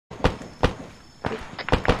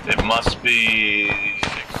It must be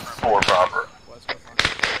 4 proper.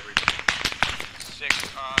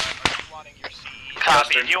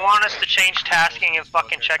 Copy. Do you want us to change tasking and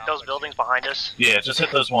fucking check those buildings behind us? Yeah, just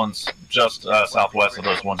hit those ones just southwest of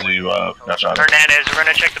those ones you got shot at. Hernandez, we're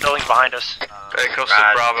gonna check the buildings behind us. Hey, Coastal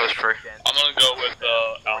Bravo's free. I'm gonna go with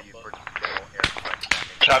Alpha.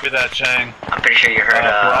 Copy that, Chang. I'm pretty sure you heard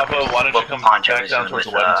Bravo, why don't you come back down towards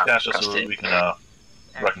the weapons cache Krusty. so that we can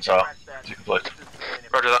reconcile. Deconflict.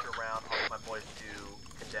 Roger that. My boys to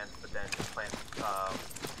condense, but then plant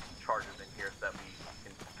charges in here so that we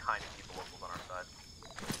can kind of keep the locals on our side.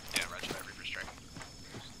 Yeah, roger that. Reaper strike.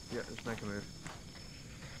 Yeah, just make a move.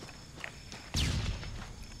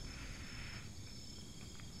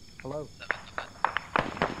 Hello.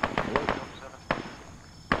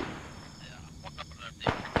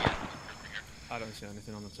 I don't see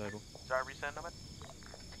anything on the table. Sorry, resend them.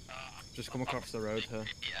 Just come across the road here.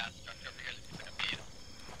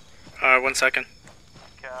 Alright, 1 second.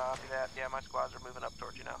 Copy that. Yeah, my squads are moving up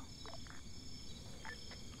towards you now.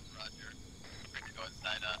 Roger. We're gonna go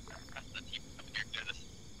inside, rest of the team come here, clear this.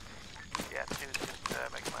 Yeah, just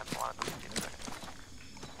make a landfall on them in 15 seconds.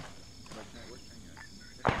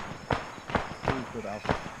 Who's with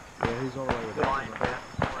Alpha? Yeah, he's all the way with Alpha.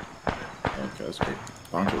 Okay, that's great.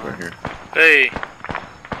 Boncho's right here. Hey.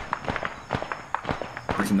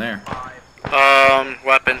 What's in there?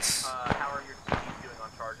 Weapons. How are your teams doing on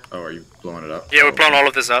charges? Oh, are you blowing it up? Yeah, we're blowing all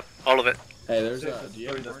of this up. All of it. Hey, there's Do you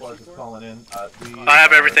have calling in? I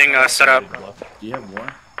have everything set up. Do you have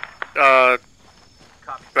more? Do I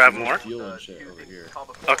have more? Fuel and shit over here.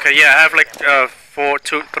 Okay, yeah, I have like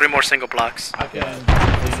 3 more single blocks. I can.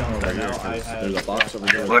 Right here, 'cause there's a box over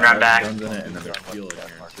here. We're not back. Guns in it, and then there's fuel in here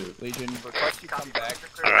too. Legion, request you come back.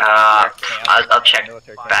 I'll check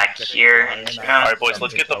back here. Alright, boys,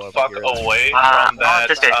 let's get the fuck away from that,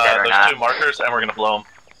 this guy's dead or those not. 2 markers, and we're gonna blow them.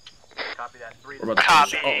 Copy that. We're about to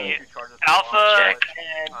Copy. Alpha and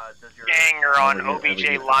Gang are on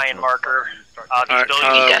OBJ Lion marker. These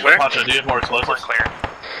buildings where? Pancho, do you have more are explosives? clear.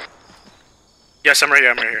 Yes, I'm right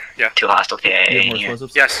here. Yeah. 2 hostile PA in more here.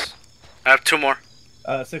 explosives? Yes. I have 2 more.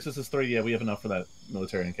 6 is 3, yeah, we have enough for that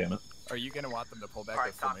military encampment. Are you gonna want them to pull back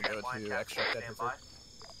before they go to extract that for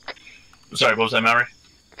Sorry, what was that, Mallory?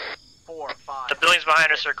 4, 5. The buildings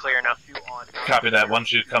behind us are clear now. Copy that. Why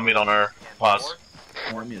don't you come meet on our pause?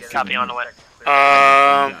 Copy on the way.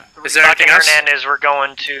 Is there anything else? Hernandez, we're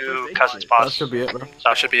going to Cousins Pause. That should be it, bro.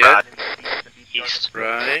 That should be it. East.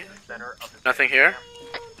 Right. Nothing here?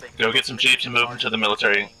 Go get some jeeps and move them to the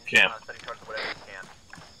military camp.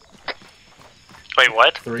 Wait,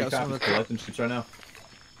 what? 3 copies, collecting jeeps right now.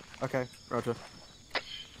 Okay, roger.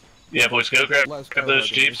 Yeah, boys, go grab those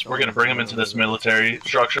jeeps. We're gonna bring them into this military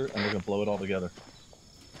structure, and we're gonna blow it all together.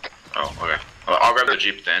 Oh, okay. I'll grab the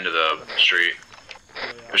Jeep at the end of the street.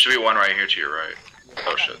 There should be one right here to your right.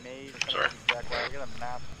 Oh shit. Sorry. We got a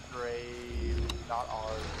map grave, not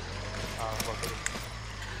ours. Located.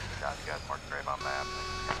 Guys, you guys marked grave on map.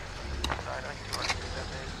 Sorry, I think you already did that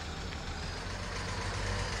day.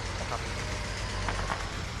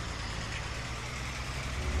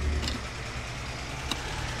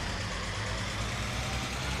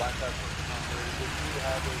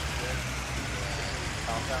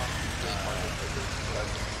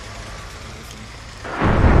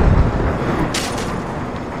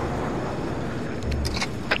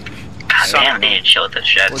 Damn, they didn't show the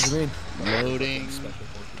sheds. What do you mean? Loading.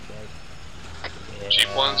 Jeep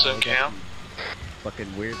 1's in camp.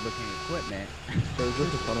 Fucking weird looking equipment. It was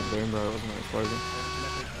just a sonic boom, bro. It wasn't an explosion.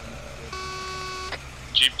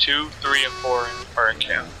 Jeep 2, 3, and 4 are in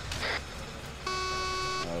camp.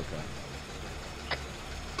 Okay.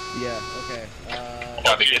 Yeah, okay.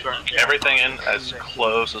 Copy. Get everything in as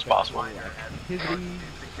close as possible.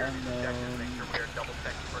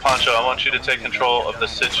 Pancho, I want you to take control of the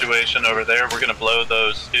situation over there. We're gonna blow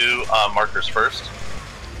those 2 markers first.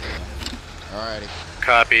 Alrighty.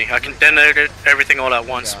 Copy. I can detonate everything all at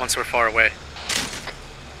once we're far away.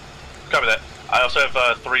 Copy that. I also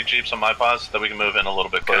have 3 jeeps on my pause that we can move in a little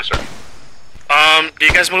bit closer. Do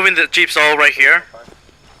you guys move in the jeeps all right here?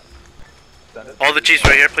 All the jeeps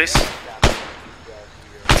right here, please.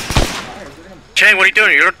 Chang, what are you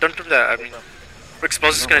doing? You don't do that. I mean,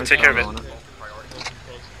 Explosive's gonna take care of it.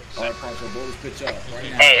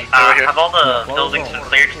 Hey, have all the buildings been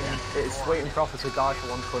cleared? It's waiting for Officer Guy for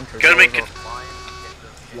 1 country. Gotta make it.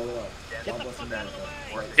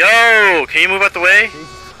 Yo, can you move out the way?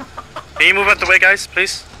 Can you move out the way, guys,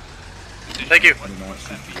 please? Thank you.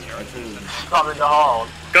 Coming to hold.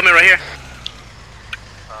 Gunman right here.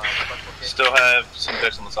 Still have some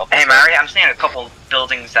bits on the south. Hey, Mary, I'm seeing a couple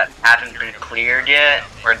buildings that haven't been cleared yet,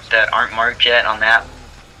 or that aren't marked yet on that.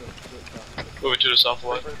 Moving to the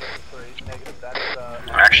southwest.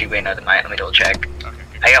 Actually, wait, no, let me double check.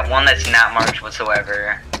 I got one that's not marked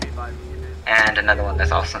whatsoever, and another one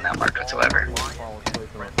that's also not marked whatsoever.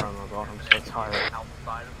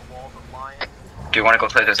 Do you want to go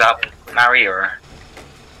clear those up, Maori, or?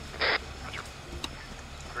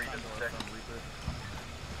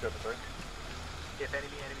 If enemy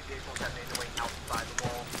vehicles have made their way outside the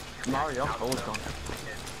wall, Mario, always gone.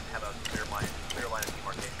 Have a clear line of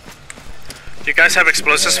demarcation. Do you guys have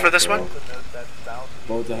explosives for this one?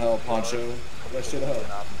 Go to hell, Poncho. That shit up.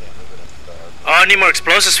 Oh, I need more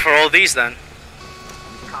explosives for all these then.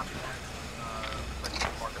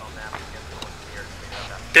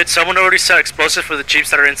 Did someone already set explosives for the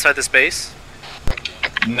jeeps that are inside this base?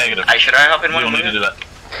 Negative. Should I hop in You one don't need to minute? do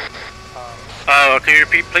that. Can you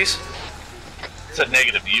repeat, please? I said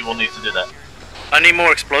negative. You will need to do that. I need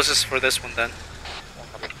more explosives for this one then.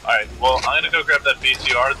 Alright, well, I'm gonna go grab that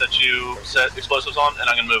BTR that you set explosives on, and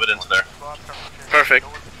I'm gonna move it into there. Perfect.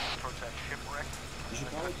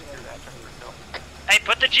 Hey,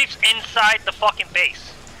 put the jeeps inside the fucking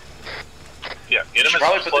base. Yeah, get You them should as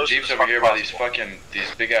probably put the close jeeps as over here by these possible. these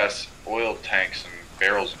big ass oil tanks and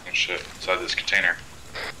barrels and shit inside this container.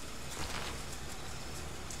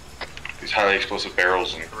 These highly explosive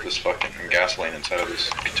barrels and this fucking gasoline inside of this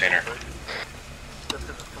container. Just because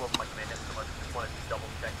it's come up like minutes, so I just wanted to double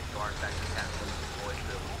check if you are in fact just having deployed to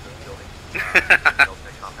the building. Build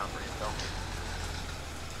the compound for yourself.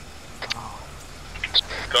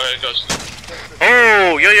 Go ahead, Ghost.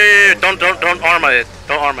 Oh, yo, don't armor it.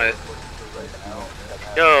 Don't armor it.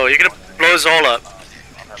 Yo, you're gonna blow us all up.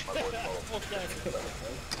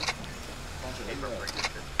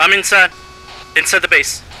 I'm inside the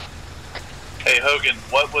base. Hey, Hogan,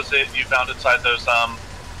 what was it you found inside those,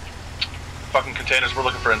 fucking containers? We're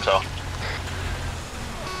looking for intel.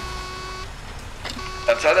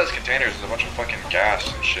 Outside those containers is a bunch of fucking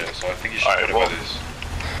gas and shit, so I think you should put it by these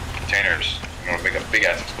containers. You know, make a big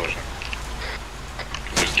ass explosion.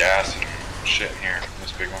 There's gas and shit in here,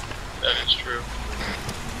 this big one. That is true.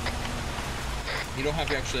 You don't have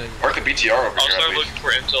to actually... Mark the BTR over I'll here start at least. looking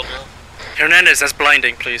for intel now. Hernandez, that's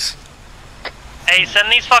blinding, please. Hey,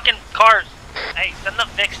 send these fucking cars. Hey, send the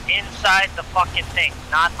Vicks inside the fucking thing,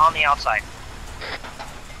 not on the outside.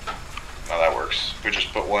 No, that works. We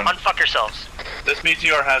just put one. Unfuck yourselves. This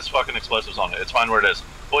BTR has fucking explosives on it. It's fine where it is.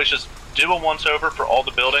 Boys, just do a once over for all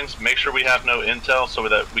the buildings. Make sure we have no intel so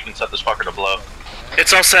that we can set this fucker to blow.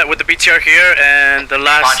 It's all set with the BTR here and the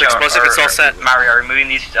last Poncho, explosive. It's all set. Maori, are we moving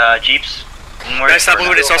these jeeps? Guys, stop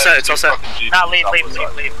moving. It's all set. It's all set. Nah, leave.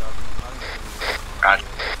 Roger.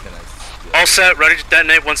 All set. Ready to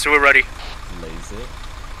detonate once we're ready.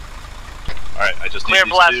 Alright, I just Clear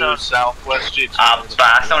need blast these zone. two southwest jeeps.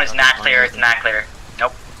 Blast zone is not clear. It's not clear.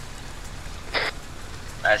 Nope.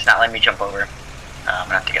 It's not letting me jump over. I'm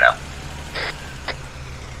gonna have to get out.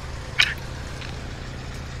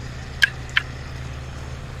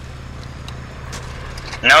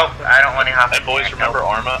 Nope, I don't want to hop in. Hey boys, remember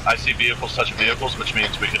ArmA? I see vehicles touching vehicles, which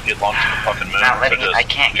means we could get launched to the fucking moon. Not letting so me. just I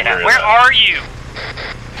can't get be out. wary of Where that. are you?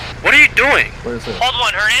 What are you doing? Hold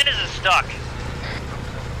on, Hernandez is stuck.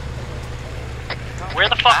 Where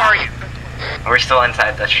the fuck are you? We're still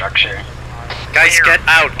inside the structure. Guys, Where? get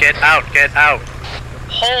out. Get out. Get out.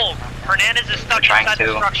 Hold. Hernandez is stuck Trying inside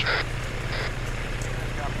the to. structure.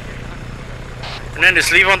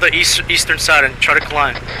 Hernandez, leave on the eastern side and try to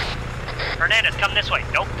climb. Hernandez, come this way.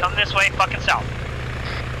 Nope, come this way. Fucking south.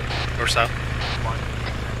 Or south.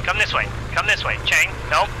 Come this way. Come this way. Chang.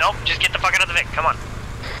 Nope. Just get the fuck out of the Vic. Come on.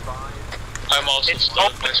 I'm also It's stuck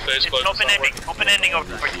open. in my space, It's but open ending. Open ending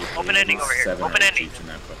over here. Open ending over here. Open ending.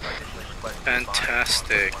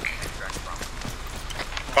 Fantastic.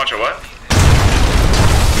 Poncho, what?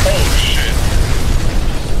 oh shit.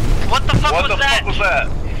 What the fuck What was the that? fuck was that?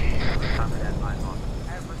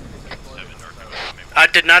 I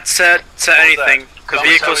did not set anything. The Tell me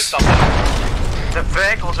vehicles. something. The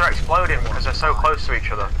vehicles are exploding because they're so close to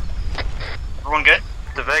each other. Everyone good?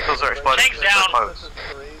 The vehicles are exploding Chang's because they're so down. close.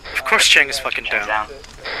 Of course, Chang is fucking Chang's down.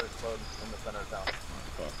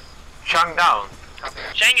 Chang down.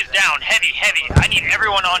 Chang is down. Heavy. I need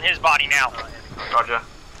everyone on his body now. Roger.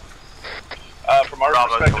 From our Bravo,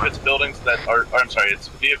 perspective, correct. it's buildings that are, I'm sorry, it's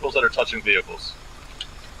vehicles that are touching vehicles.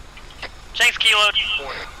 Chang's kiloed.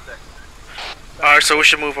 Alright, so we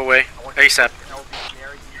should move away. ASAP.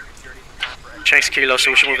 Chang's kilo,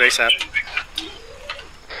 so we should move ASAP.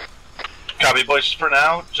 Copy, boys. For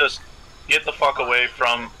now, just get the fuck away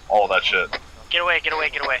from all that shit. Get away.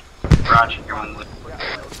 Roger, you're on.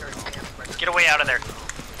 Get away out of there.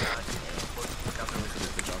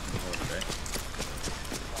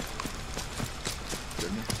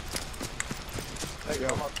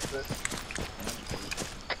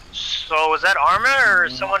 So was that ArmA or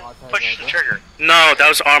someone pushed the trigger? No, that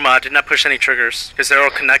was ArmA. I did not push any triggers because they're all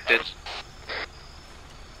connected.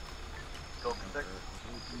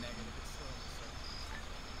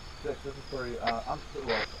 This is for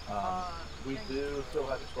we do still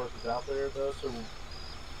have explosives out there though, so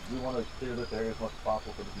we want to clear this area as much as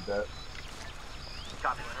possible for the cadet.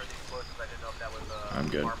 Copy, I heard the explosives. I didn't know if that was I'm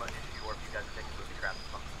good. ArmA issue or if you guys are taking booby traps.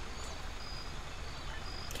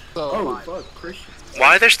 Oh, fuck, Christian.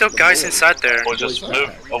 Why are there still guys inside there? We'll just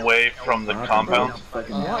move away from the compound.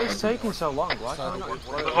 What is taking so long? Why can't we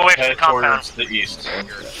Move away from the compound. Towards the east.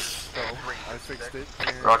 I fixed it.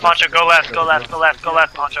 Poncho, go left, go left, go left, go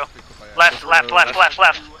left, Poncho. Left, left, left, left,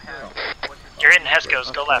 left. You're hitting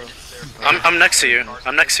Hescos, go left. I'm next to you.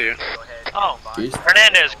 I'm next to you. Oh,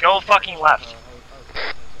 Hernandez, go fucking left.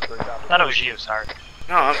 Thought it was you, sorry.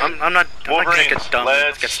 No, I'm not gonna get dumb.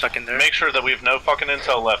 Let's Get stuck in there. make sure that we have no fucking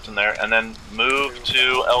intel left in there, and then move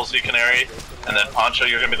to LZ Canary, and then Poncho,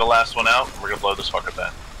 you're gonna be the last one out. We're gonna blow this fucker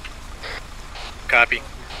then. Copy.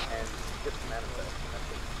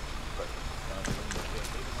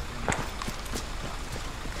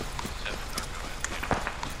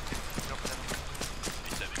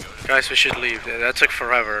 Guys, we should leave. That took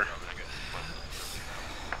forever.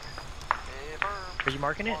 Are you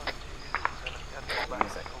marking it?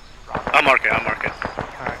 I'll mark it. I'll mark it.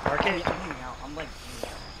 Alright, mark it.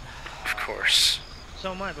 Of course.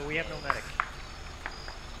 So am I, but we have no medic.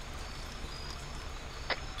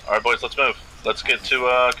 Alright, boys, let's move. Let's get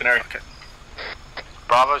to Canary. Okay.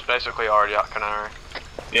 Bravo's basically already at Canary.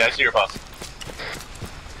 Yeah, I see your boss.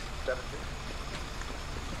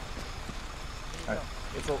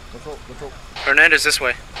 Hernandez, this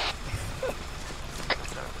way.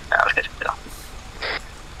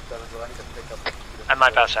 I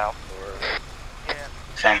might pass out.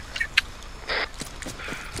 Same.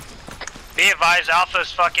 Be advised,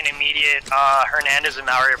 Alpha's fucking immediate. Hernandez and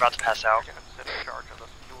Mallory are about to pass out.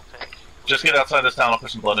 Just get outside this town, I'll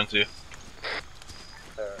put some blood into you.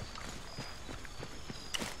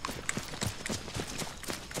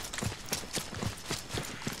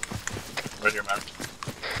 Right here, man.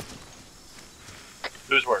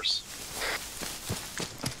 Who's worse?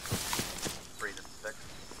 3 to 6.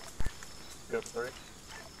 Go for 3. Do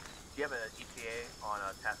you have an ETA on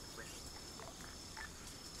task completion?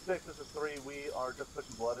 6, this is 3. We are just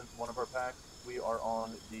pushing blood into one of our packs. We are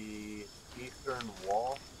on the eastern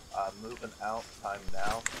wall. Moving out. Time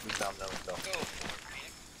now. We found no intel.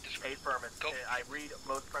 8 firm. I read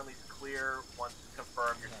most friendlies clear. Once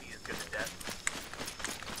confirmed, your T is good to death.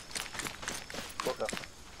 Book up.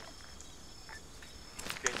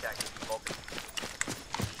 JTAC is bulky.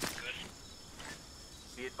 Good.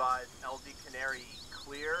 Be advised, LZ Canary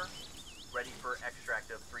clear. Ready for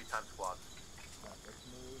extract of 3-time squad.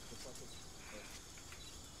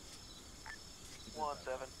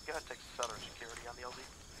 1-7. Gotta take southern security on the LZ.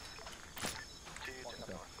 2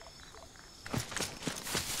 to north.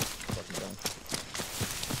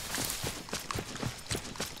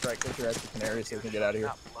 Right, get your ass to Canary so we can get out of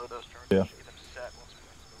here. Yeah.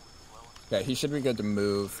 Yeah, he should be good to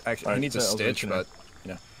move. Actually, he needs a stitch, but,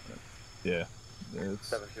 you know. Yeah. It's...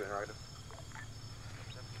 7 2 interrogative.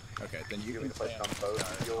 Okay, then you can place on both.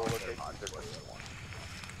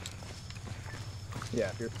 Yeah,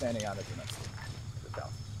 if you're standing on it, then that's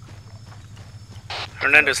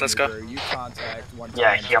Hernandez, let's go. You contact one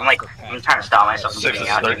Yeah, I'm like, I'm trying to stop myself from getting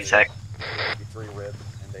out. Give me a sec. 3 ribs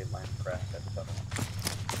and they line crash at the southern.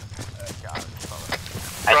 Got it.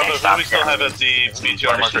 Bravo, who do we still have as the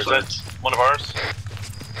BGR marker? Is that one of ours?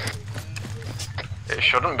 It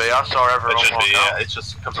shouldn't be. I saw everyone. It should be, yeah. It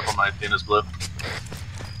just comes up on my penis blue.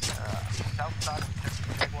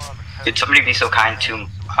 Could somebody be so kind to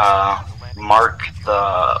mark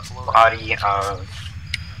the body of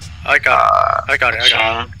I got it. I got it.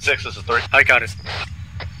 Shane? 6, this is 3. I got it.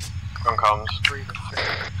 One comes.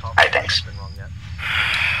 Alright, thanks.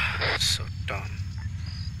 So dumb.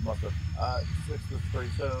 6 is 3.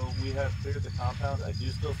 So we have cleared the compound. I do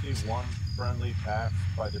still see one friendly pass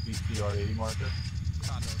by the BTR 80 marker.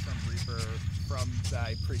 Condo from Reaper, from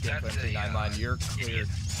the pre-game 39 line, you're cleared.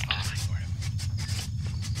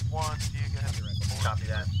 1, do you guys copy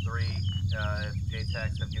that? 3,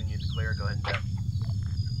 JTACs have given you the clear, go ahead and check.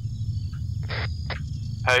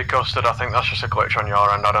 Hey, Custard, I think that's just a glitch on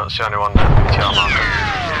your end. I don't see anyone there. BTR marker.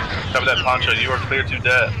 Cover that, Poncho. You are clear to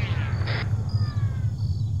death.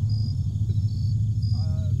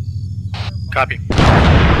 Copy.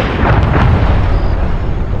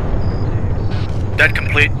 Dead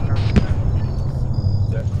complete.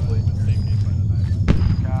 Dead complete.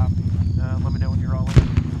 Copy. Let me know when you're all in.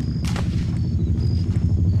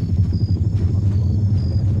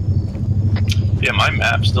 Yeah, my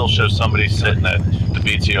map still shows somebody sitting at the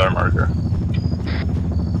BTR marker.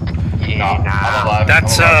 I'm alive.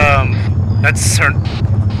 That's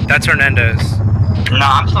Hernandez. No,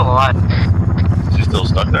 I'm still alive. Is he still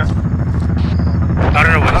stuck there? I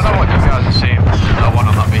don't know what you guys are seeing. That one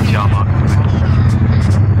on that BTR marker.